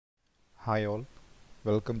Hi all,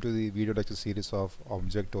 welcome to the video lecture series of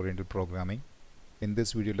object-oriented programming. In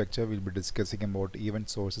this video lecture, we'll be discussing about event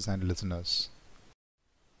sources and listeners.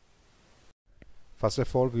 First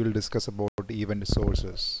of all, we will discuss about event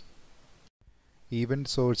sources. Event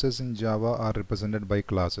sources in Java are represented by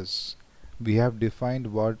classes. We have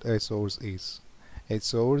defined what a source is. A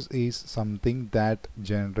source is something that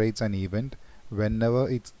generates an event whenever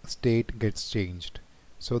its state gets changed.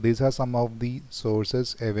 So these are some of the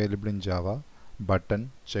sources available in Java: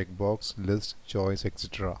 button, checkbox, list, choice,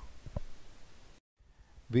 etc.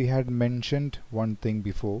 We had mentioned one thing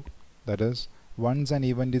before, that is, once an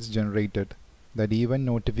event is generated, that event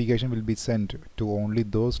notification will be sent to only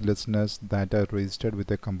those listeners that are registered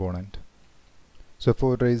with a component. So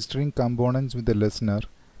for registering components with the listener,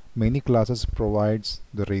 many classes provides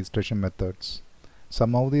the registration methods.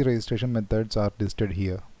 Some of the registration methods are listed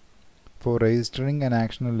here. For registering an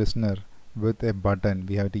action listener with a button,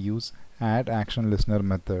 we have to use add action listener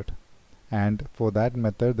method, and for that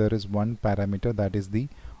method there is one parameter, that is the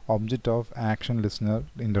object of action listener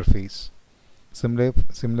interface.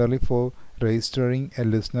 Similarly, for registering a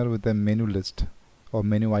listener with a menu list or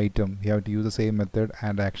menu item, we have to use the same method,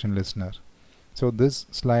 add action listener. So this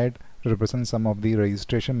slide represents some of the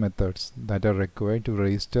registration methods that are required to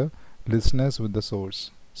register listeners with the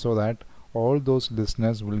source, so that all those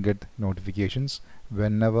listeners will get notifications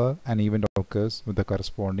whenever an event occurs with the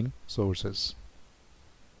corresponding sources.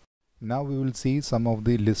 Now we will see some of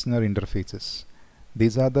the listener interfaces.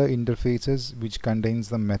 These are the interfaces which contains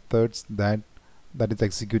the methods that is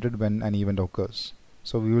executed when an event occurs.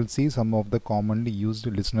 So we will see some of the commonly used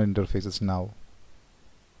listener interfaces now.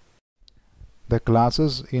 The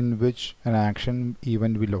classes in which an action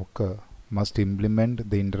event will occur must implement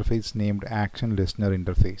the interface named action listener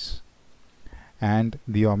interface, and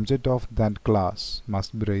the object of that class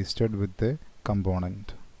must be registered with the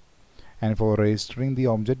component. And for registering the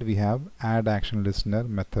object, we have add action listener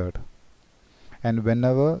method. And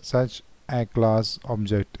whenever such a class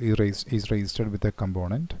object is registered with a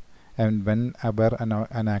component, and whenever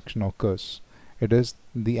an action occurs, it is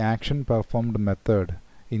the action performed method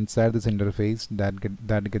inside this interface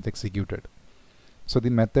that gets executed. So the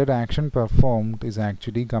method action performed is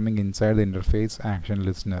actually coming inside the interface action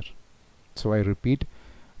listener. So I repeat,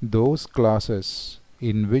 those classes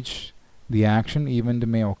in which the action event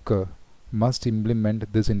may occur must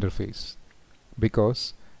implement this interface,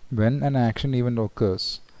 because when an action event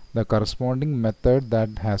occurs, the corresponding method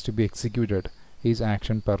that has to be executed is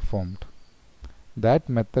action performed. That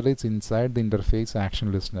method is inside the interface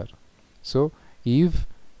action listener. So if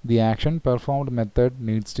the action performed method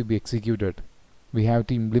needs to be executed, we have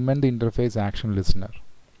to implement the interface action listener.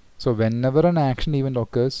 So whenever an action event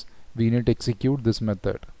occurs, we need to execute this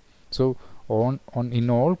method. So in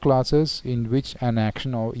all classes in which an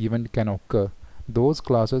action or event can occur, those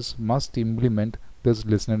classes must implement this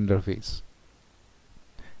listener interface.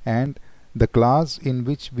 And the class in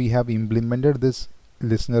which we have implemented this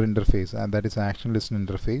listener interface, and that is action listener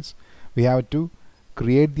interface, we have to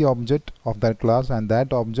create the object of that class, and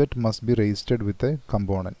that object must be registered with a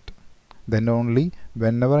component. Then only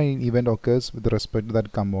whenever an event occurs with respect to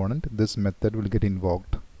that component, this method will get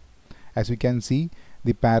invoked. As we can see,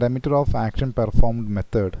 the parameter of action performed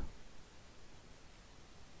method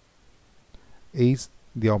is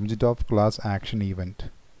the object of class action event.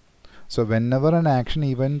 So whenever an action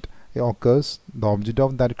event occurs, the object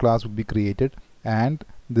of that class will be created, and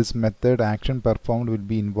this method action performed will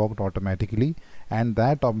be invoked automatically, and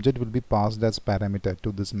that object will be passed as parameter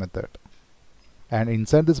to this method. And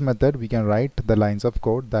inside this method we can write the lines of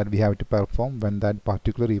code that we have to perform when that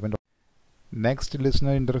particular event. Next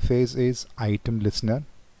listener interface is item listener.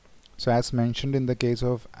 So as mentioned in the case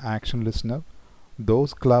of action listener,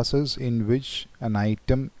 those classes in which an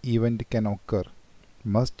item event can occur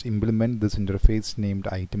must implement this interface named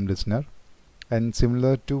item listener. And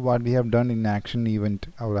similar to what we have done in action event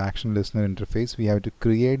or action listener interface, we have to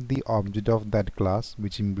create the object of that class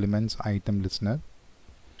which implements item listener,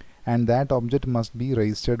 and that object must be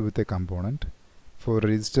registered with a component. For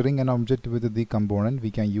registering an object with the component,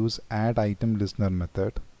 we can use add item listener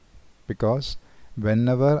method, because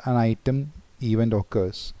whenever an item event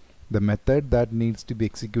occurs, the method that needs to be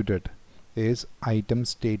executed is item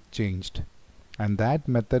state changed, and that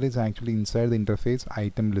method is actually inside the interface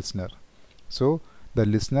item listener. So the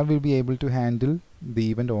listener will be able to handle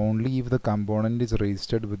the event only if the component is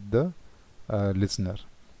registered with the listener.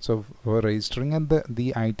 So for registering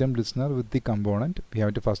the item listener with the component, we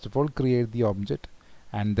have to first of all create the object,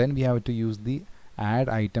 and then we have to use the add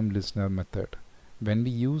item listener method. When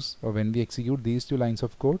we execute these two lines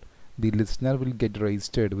of code, the listener will get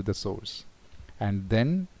registered with the source, and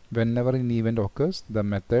then whenever an event occurs, the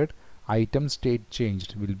method item state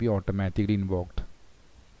changed will be automatically invoked.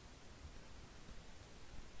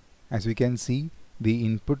 As we can see, the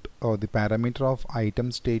input or the parameter of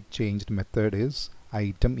item state changed method is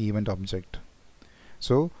item event object.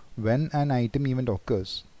 So when an item event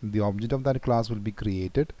occurs, the object of that class will be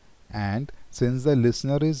created, and since the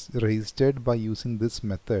listener is registered by using this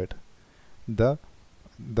method, the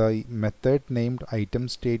method named item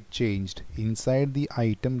state changed inside the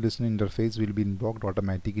item listener interface will be invoked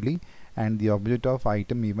automatically, and the object of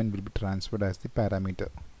item event will be transferred as the parameter.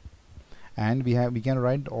 And we can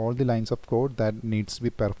write all the lines of code that needs to be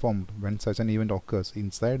performed when such an event occurs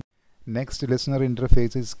inside. Next listener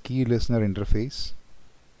interface is key listener interface.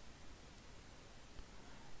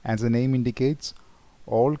 As the name indicates,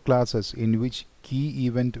 all classes in which key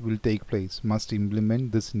event will take place must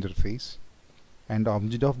implement this interface, and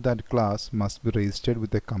object of that class must be registered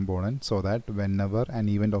with a component, so that whenever an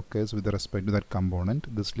event occurs with respect to that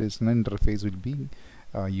component, this listener interface will be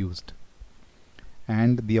used.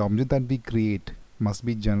 And the object that we create must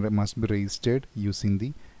be registered using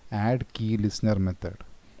the add key listener method.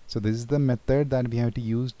 So this is the method that we have to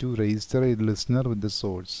use to register a listener with the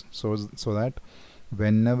source, so that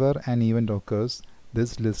whenever an event occurs,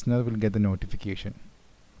 this listener will get the notification.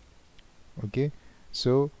 Okay,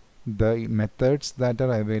 so the methods that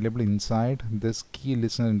are available inside this key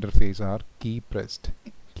listener interface are key pressed,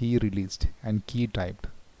 key released, and key typed.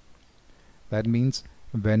 That means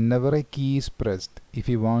whenever a key is pressed, if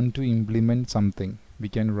we want to implement something, we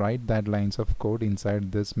can write that lines of code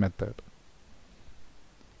inside this method.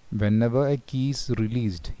 Whenever a key is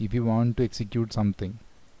released, if you want to execute something,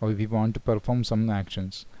 or if you want to perform some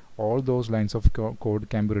actions, all those lines of code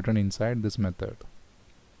can be written inside this method.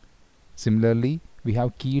 Similarly, we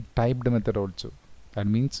have key typed method also. That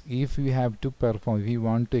means if we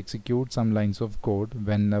want to execute some lines of code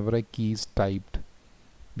whenever a key is typed,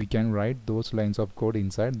 we can write those lines of code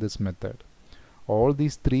inside this method. All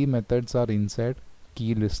these three methods are inside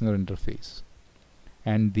key listener interface,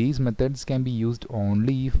 and these methods can be used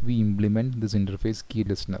only if we implement this interface key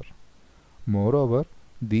listener. Moreover,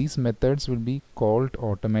 these methods will be called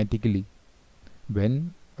automatically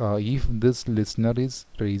when if this listener is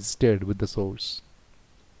registered with the source.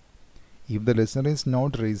 If the listener is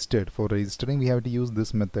not registered, for registering we have to use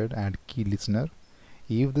this method add key listener.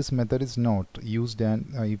 If this method is not used,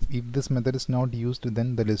 and if this method is not used,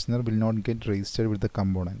 then the listener will not get registered with the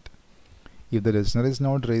component. If the listener is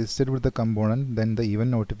not registered with the component, then the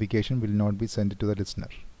event notification will not be sent to the listener.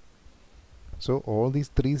 So all these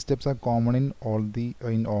three steps are common in all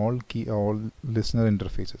listener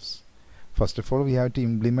interfaces. First of all, we have to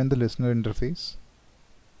implement the listener interface.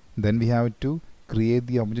 Then we have to create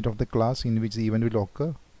the object of the class in which the event will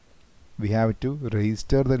occur. We have to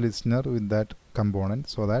register the listener with that component,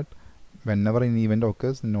 so that whenever an event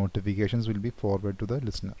occurs, the notifications will be forwarded to the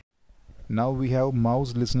listener. Now we have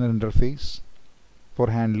mouse listener interface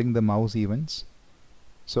for handling the mouse events.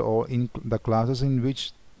 So in the classes in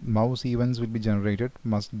which mouse events will be generated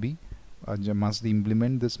must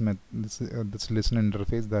implement this listener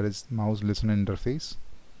interface, that is mouse listener interface,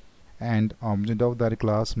 and object of that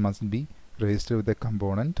class must be registered with a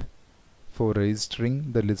component. For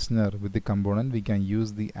registering the listener with the component, we can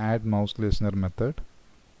use the add mouse listener method,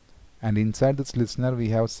 and inside this listener we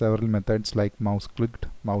have several methods like mouse clicked,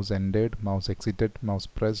 mouse ended, mouse exited, mouse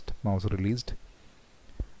pressed, mouse released.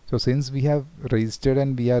 So since we have registered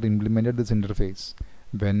and we are implemented this interface,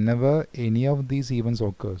 whenever any of these events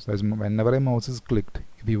occurs, as whenever a mouse is clicked,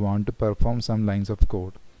 if we want to perform some lines of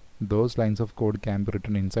code, those lines of code can be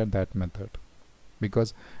written inside that method.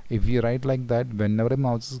 Because if we write like that, whenever a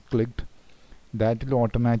mouse is clicked, that will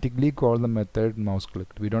automatically call the method mouse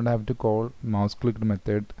clicked. We don't have to call mouse clicked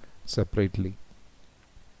method separately.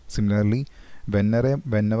 Similarly,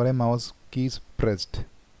 whenever a mouse key is pressed,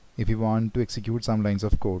 if you want to execute some lines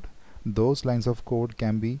of code, those lines of code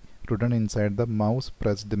can be written inside the mouse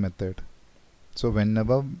pressed method. So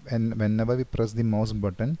whenever we press the mouse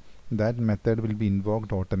button, that method will be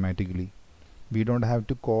invoked automatically. We don't have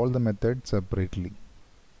to call the method separately.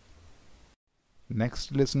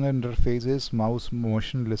 Next listener interface is mouse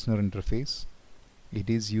motion listener interface. It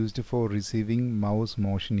is used for receiving mouse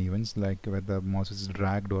motion events, like whether mouse is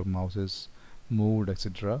dragged or mouse is moved,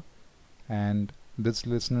 etc. And this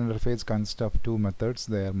listener interface consists of two methods.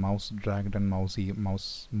 They are mouse dragged and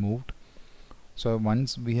mouse moved. So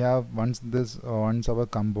once our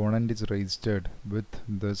component is registered with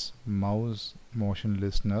this mouse motion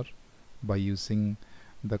listener by using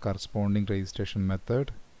the corresponding registration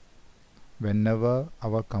method, whenever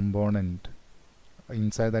our component,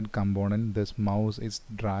 inside that component, this mouse is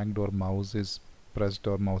dragged or mouse is pressed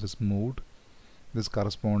or mouse is moved, this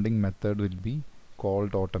corresponding method will be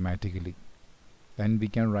called automatically. Then we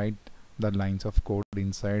can write the lines of code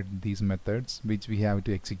inside these methods which we have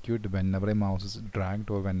to execute whenever a mouse is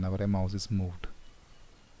dragged or whenever a mouse is moved.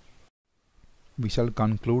 We shall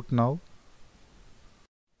conclude now.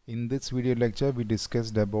 In this video lecture we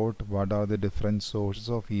discussed about what are the different sources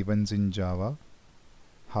of events in Java,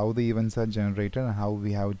 how the events are generated, and how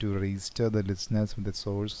we have to register the listeners with the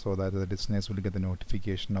source so that the listeners will get the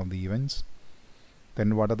notification of the events.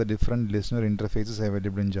 Then what are the different listener interfaces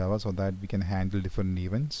available in Java so that we can handle different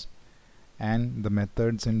events, and the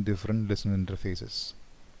methods in different listener interfaces.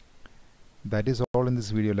 That is all in this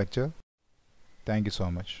video lecture. Thank you so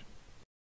much.